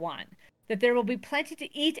 55:1, that there will be plenty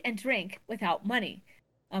to eat and drink without money.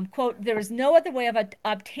 Quote, there is no other way of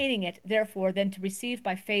obtaining it, therefore, than to receive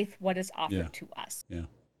by faith what is offered to us. Yeah.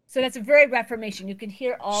 So that's a very Reformation. You can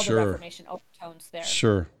hear all Sure. the Reformation overtones there.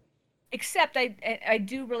 Sure. Except I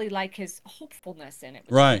do really like his hopefulness in it.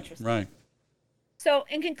 Which Right, is interesting. right. So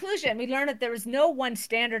in conclusion, we learned that there is no one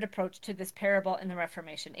standard approach to this parable in the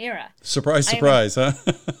Reformation era. Surprise, surprise, huh?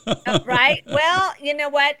 Right? Well, you know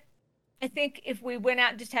what? I think if we went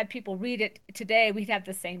out and just had people read it today, we'd have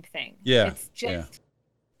the same thing. Yeah. It's just,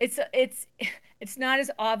 it's not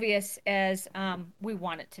as obvious as we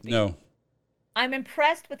want it to be. No. I'm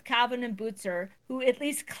impressed with Calvin and Butzer, who at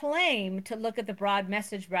least claim to look at the broad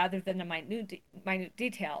message rather than the minute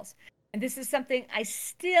details. And this is something I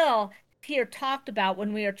still hear talked about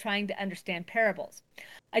when we are trying to understand parables.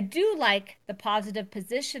 I do like the positive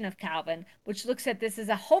position of Calvin, which looks at this as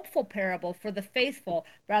a hopeful parable for the faithful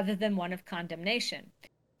rather than one of condemnation.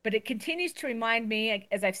 But it continues to remind me,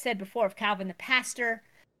 as I've said before, of Calvin the pastor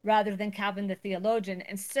rather than Calvin the theologian,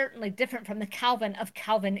 and certainly different from the Calvin of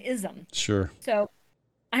Calvinism. Sure. So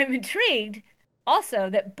I'm intrigued also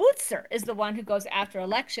that Butzer is the one who goes after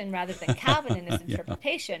election rather than Calvin in his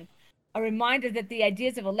interpretation. A reminder that the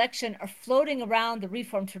ideas of election are floating around the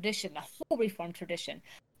Reformed tradition, the whole Reformed tradition.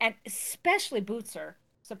 And especially Butzer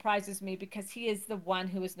surprises me because he is the one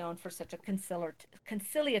who is known for such a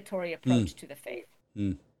conciliatory approach to the faith.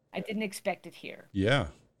 Mm. I didn't expect it here. Yeah,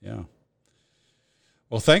 yeah.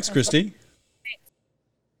 Well, thanks, Christy.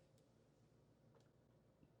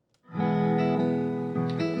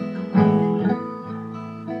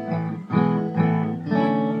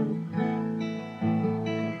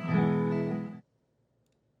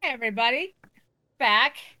 Everybody,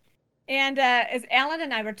 back. And as Alan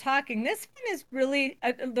and I were talking, this one is really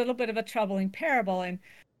a little bit of a troubling parable. And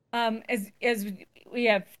as we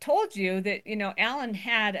have told you that, Alan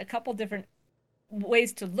had a couple different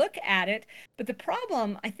ways to look at it. But the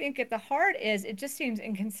problem, I think, at the heart is it just seems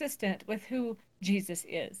inconsistent with who Jesus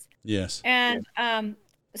is. Yes. And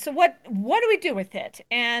so what do we do with it?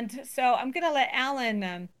 And so I'm going to let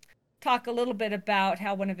Alan talk a little bit about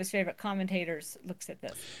how one of his favorite commentators looks at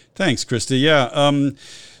this. Thanks, Christy. Yeah.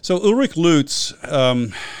 So Ulrich Lutz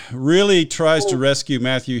really tries to rescue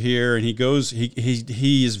Matthew here, and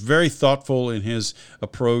he is very thoughtful in his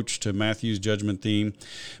approach to Matthew's judgment theme.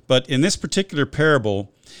 But in this particular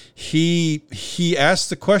parable, he asks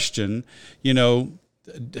the question,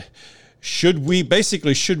 should we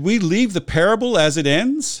leave the parable as it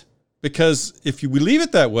ends? Because if we leave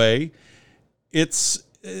it that way,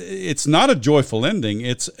 it's not a joyful ending.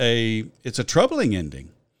 It's a troubling ending.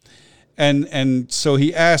 And so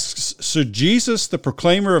he asks, should Jesus, the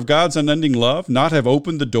proclaimer of God's unending love, not have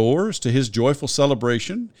opened the doors to his joyful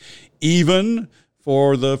celebration, even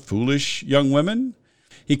for the foolish young women?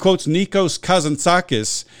 He quotes Nikos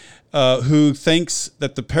Kazantzakis, who thinks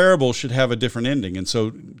that the parable should have a different ending. And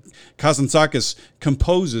so Kazantzakis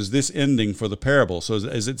composes this ending for the parable. So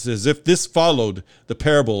it's as if this followed the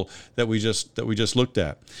parable that we just looked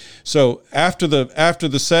at. So after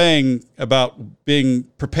the saying about being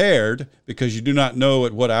prepared, because you do not know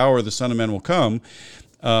at what hour the Son of Man will come,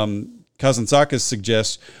 Kazantzakis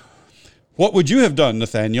suggests, "What would you have done,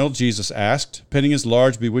 Nathanael?" Jesus asked, pinning his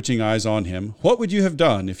large, bewitching eyes on him. "What would you have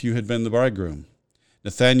done if you had been the bridegroom?"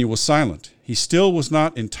 Nathanael was silent. He still was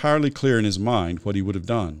not entirely clear in his mind what he would have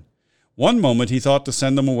done. One moment he thought to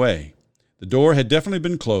send them away. The door had definitely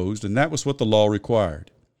been closed, and that was what the law required.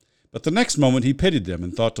 But the next moment he pitied them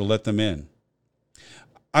and thought to let them in.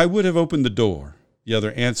 "I would have opened the door," the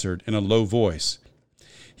other answered in a low voice.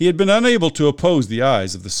 He had been unable to oppose the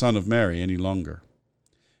eyes of the son of Mary any longer.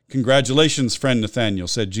 "Congratulations, friend Nathanael,"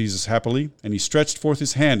 said Jesus happily, and he stretched forth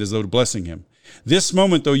his hand as though blessing him. "This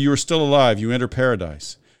moment, though you are still alive, you enter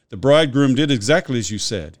paradise. The bridegroom did exactly as you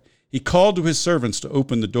said. He called to his servants to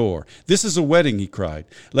open the door. "This is a wedding," he cried.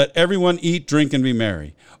 "Let everyone eat, drink, and be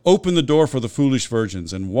merry. Open the door for the foolish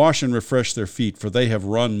virgins, and wash and refresh their feet, for they have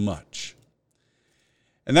run much."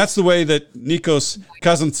 And that's the way that Nikos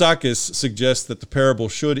Kazantzakis suggests that the parable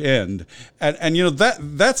should end. And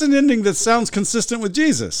that's an ending that sounds consistent with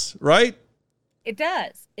Jesus, right? It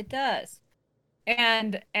does. It does.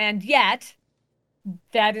 And yet,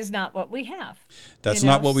 that is not what we have. That's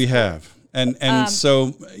not what we have. And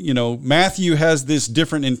so, Matthew has this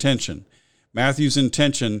different intention. Matthew's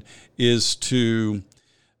intention is to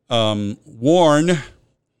warn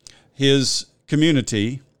his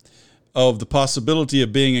community of the possibility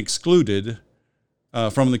of being excluded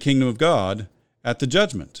from the kingdom of God at the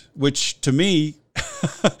judgment, which to me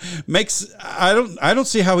I don't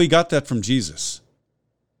see how he got that from Jesus.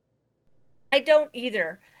 I don't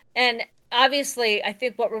either. And obviously, I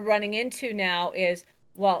think what we're running into now is,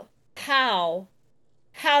 well, how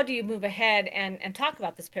do you move ahead and talk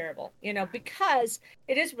about this parable? Because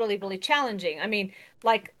it is really, really challenging. I mean,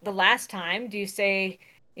 like the last time, do you say,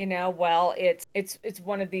 well, it's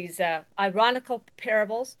one of these ironical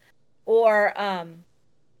parables, or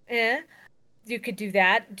you could do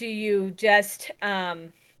that. Do you just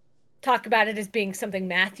talk about it as being something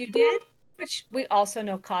Matthew did, which we also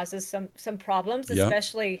know causes some problems,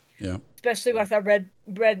 especially with our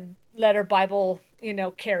red letter Bible,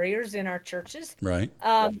 carriers in our churches. Right.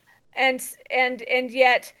 And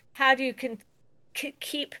yet, how do you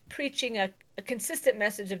keep preaching a consistent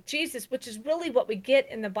message of Jesus, which is really what we get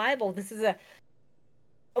in the Bible? This is a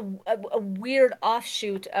weird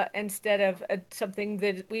offshoot instead of something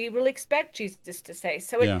that we really expect Jesus to say.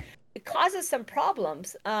 So it causes some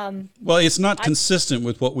problems. Well, it's not consistent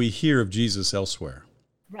with what we hear of Jesus elsewhere.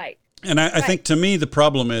 Right. And I think, to me, the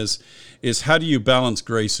problem is how do you balance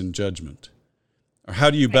grace and judgment? Or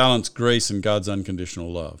how do you balance grace and God's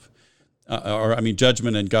unconditional love?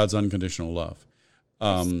 Judgment and God's unconditional love.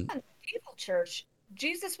 In the medieval church,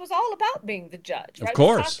 Jesus was all about being the judge. Right? Of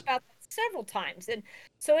course. We talked about that several times. And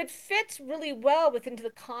so it fits really well within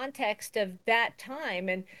the context of that time.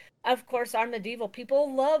 And of course, our medieval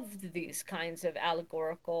people loved these kinds of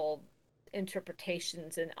allegorical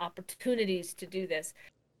interpretations and opportunities to do this.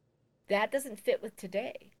 That doesn't fit with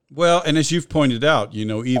today. Well, and as you've pointed out,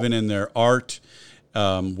 even in their art,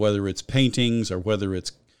 whether it's paintings or whether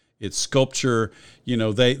it's sculpture,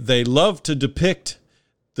 they love to depict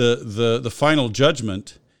the final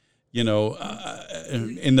judgment,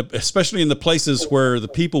 especially in the places where the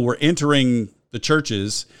people were entering the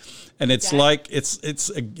churches. And it's like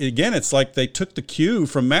it's like they took the cue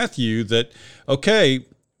from Matthew that, okay,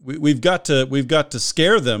 we've got to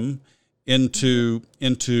scare them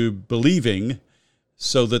into believing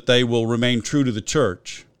so that they will remain true to the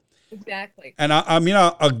church. Exactly. And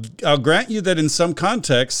I'll grant you that in some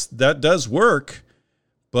contexts that does work,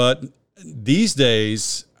 but these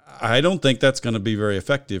days I don't think that's going to be very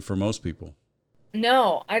effective for most people.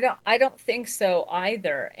 No, I don't think so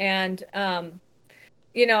either. And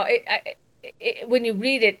when you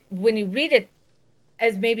read it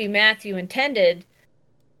as maybe Matthew intended,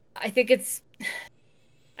 I think it's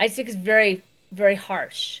very, very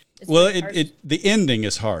harsh. The ending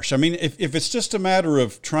is harsh. I mean, if it's just a matter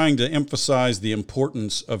of trying to emphasize the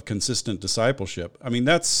importance of consistent discipleship, I mean,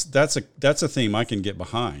 that's a theme I can get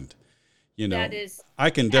behind. I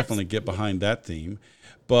can definitely get behind that theme,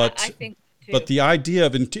 but I think too. But the idea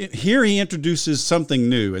of here he introduces something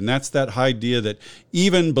new, and that's that idea that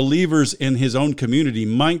even believers in his own community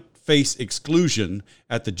might face exclusion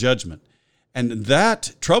at the judgment, and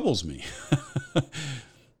that troubles me.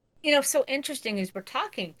 So interesting as we're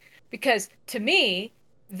talking, because to me,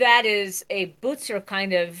 that is a Butzer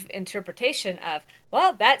kind of interpretation of,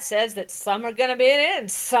 well, that says that some are going to be in and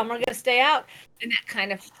some are going to stay out. And that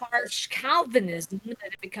kind of harsh Calvinism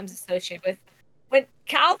that it becomes associated with, when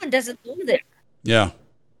Calvin doesn't go there. Yeah.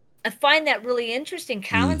 I find that really interesting.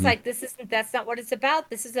 Calvin's like, that's not what it's about.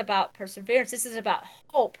 This is about perseverance. This is about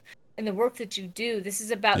hope in the work that you do. This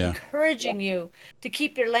is about encouraging you to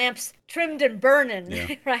keep your lamps trimmed and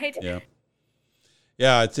burning, right? Yeah.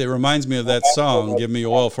 Yeah, it reminds me of that song, "Give me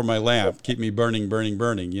oil for my lamp, keep me burning, burning,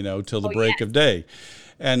 burning," till the break of day.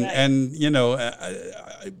 And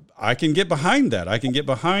I can get behind that. I can get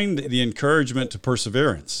behind the encouragement to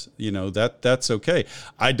perseverance. That's okay.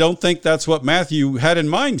 I don't think that's what Matthew had in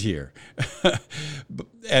mind here.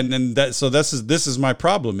 So this is my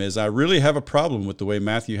problem. Is I really have a problem with the way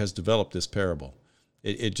Matthew has developed this parable.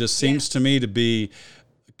 It just seems to me to be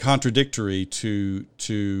contradictory to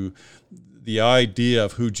the idea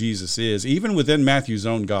of who Jesus is, even within Matthew's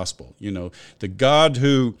own gospel. The God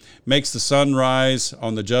who makes the sun rise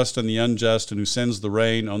on the just and the unjust, and who sends the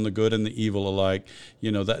rain on the good and the evil alike.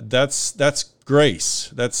 That's grace.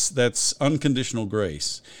 That's unconditional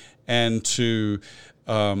grace. And to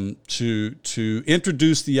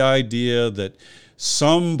introduce the idea that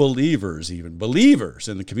some believers, even believers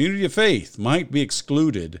in the community of faith, might be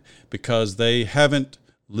excluded because they haven't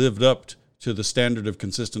lived up to the standard of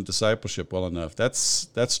consistent discipleship well enough.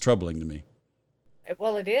 That's troubling to me.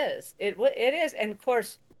 Well, it is. It is. And of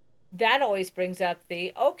course, that always brings up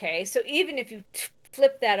so even if you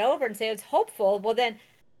flip that over and say it's hopeful, well then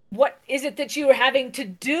what is it that you are having to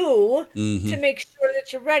do to make sure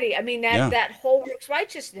that you're ready? I mean, that whole works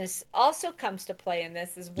righteousness also comes to play in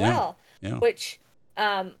this as well, which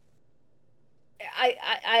I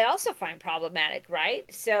also find problematic, right?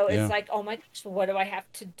 So it's like, oh my gosh, what do I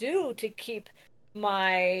have to do to keep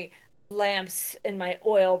my lamps and my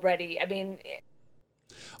oil ready? I mean,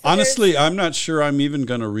 honestly, I'm not sure I'm even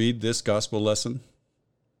going to read this gospel lesson.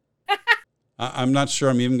 I'm not sure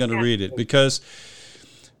I'm even going to read it because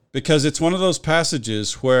it's one of those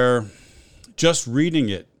passages where just reading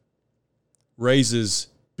it raises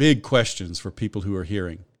big questions for people who are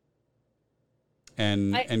hearing.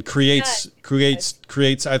 And creates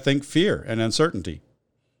I think fear and uncertainty.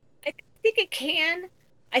 I think it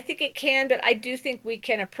can, but I do think we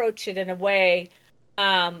can approach it in a way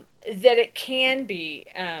that it can be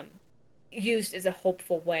used as a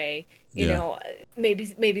hopeful way. Maybe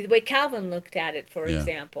the way Calvin looked at it, for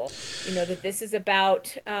example. That this is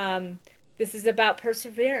about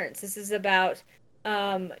perseverance. This is about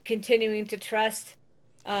continuing to trust.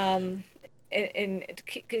 And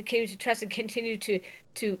continue to trust and continue to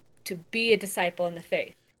be a disciple in the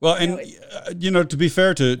faith. Well, to be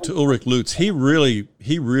fair to Ulrich Lutz, he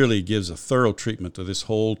really gives a thorough treatment to this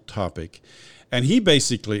whole topic, and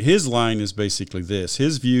his line is basically this.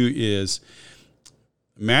 His view is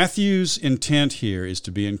Matthew's intent here is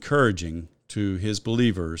to be encouraging to his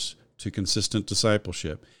believers to consistent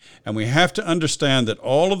discipleship, and we have to understand that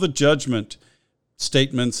all of the judgment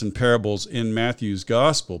statements and parables in Matthew's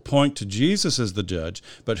gospel point to Jesus as the judge.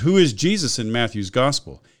 But who is Jesus in Matthew's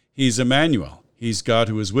gospel? He's Emmanuel. He's God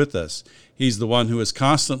who is with us. He's the one who is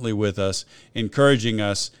constantly with us, encouraging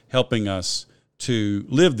us, helping us to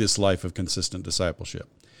live this life of consistent discipleship.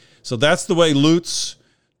 So that's the way Lutz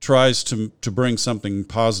tries to bring something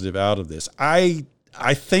positive out of this. I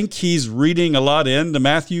think he's reading a lot into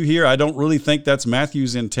Matthew here. I don't really think that's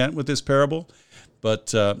Matthew's intent with this parable,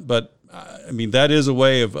 but I mean, that is a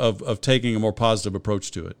way of taking a more positive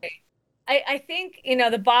approach to it. I think,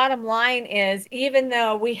 the bottom line is, even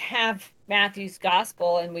though we have Matthew's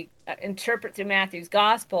gospel and we interpret through Matthew's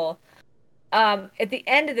gospel, at the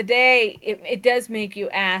end of the day, it does make you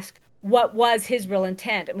ask, what was his real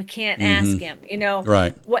intent? And we can't ask him,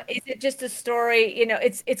 Right. What is it? Just a story?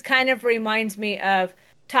 It's kind of reminds me of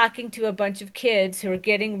talking to a bunch of kids who are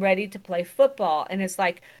getting ready to play football. And it's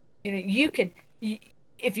like,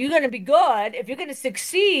 if you're going to be good, if you're going to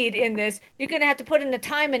succeed in this, you're going to have to put in the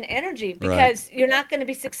time and energy, because you're not going to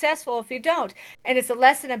be successful if you don't. And it's a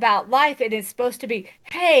lesson about life. It is supposed to be,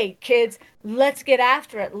 hey, kids, let's get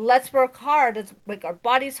after it. Let's work hard. Let's work our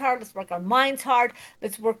bodies hard. Let's work our minds hard.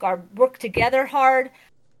 Let's work together hard.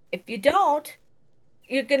 If you don't,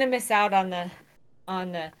 you're going to miss out on the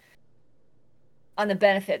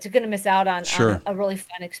benefits. You're going to miss out on a really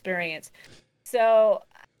fun experience. So.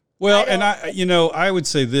 Well, and I would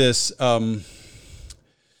say this,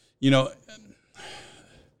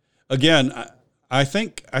 again, I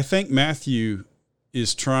think Matthew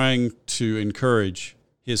is trying to encourage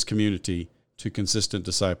his community to consistent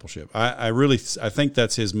discipleship. I think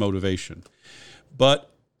that's his motivation.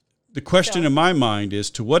 But the question in my mind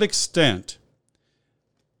is, to what extent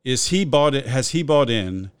has he bought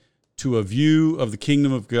in to a view of the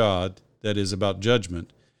kingdom of God that is about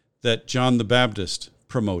judgment that John the Baptist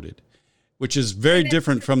promoted, which is very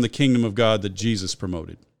different from the kingdom of God that Jesus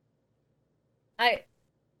promoted. I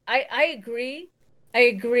agree.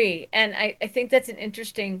 And I think that's an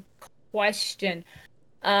interesting question.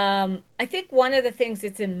 I think one of the things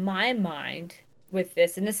that's in my mind with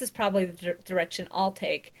this, and this is probably the direction I'll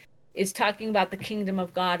take, is talking about the kingdom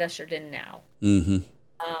of God ushered in now. Mm-hmm.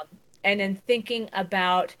 And then thinking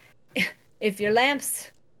about if your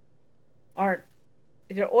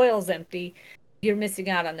if your oil's empty, you're missing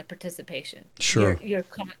out on the participation. Sure. You're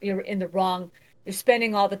in the wrong, you're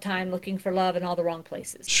spending all the time looking for love in all the wrong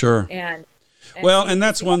places. Sure. And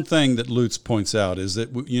that's one thing that Lutz points out, is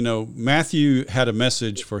that, Matthew had a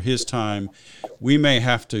message for his time. We may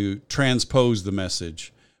have to transpose the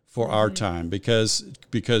message for our time, because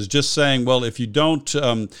just saying, well, if you aren't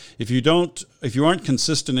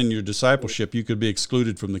consistent in your discipleship, you could be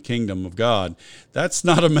excluded from the kingdom of God. That's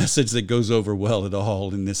not a message that goes over well at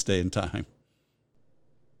all in this day and time.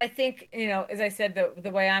 I think, as I said,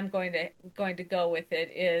 the way I'm going to go with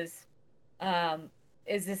it is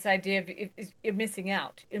this idea of you're missing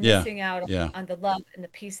out. You're missing out on the love and the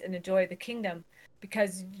peace and the joy of the kingdom,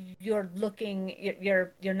 because you're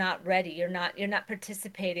not ready. You're not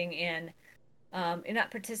participating in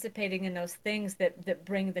those things that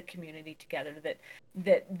bring the community together,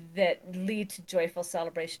 that lead to joyful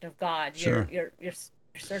celebration of God. Sure. You're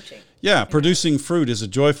searching. Yeah, producing fruit is a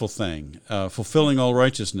joyful thing. Fulfilling all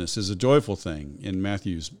righteousness is a joyful thing in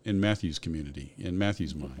Matthew's community, in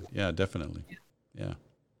Matthew's mind. Yeah, definitely. Yeah.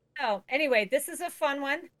 Oh, anyway, this is a fun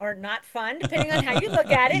one, or not fun, depending on how you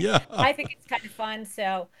look at it. Yeah. I think it's kind of fun.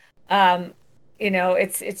 So,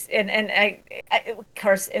 it's I of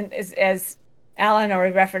course, as Alan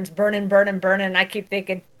already referenced, burning. I keep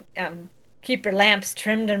thinking, keep your lamps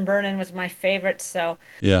trimmed and burning was my favorite. So,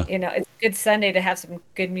 yeah, it's a good Sunday to have some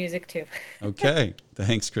good music too. Okay,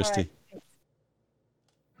 thanks, Christy.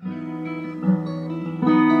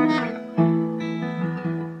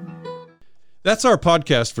 That's our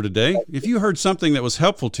podcast for today. If you heard something that was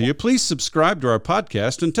helpful to you, please subscribe to our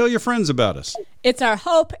podcast and tell your friends about us. It's our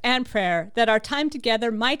hope and prayer that our time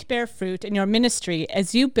together might bear fruit in your ministry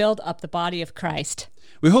as you build up the body of Christ.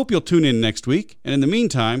 We hope you'll tune in next week. And in the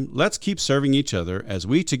meantime, let's keep serving each other as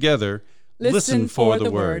we together listen for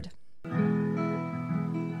the word.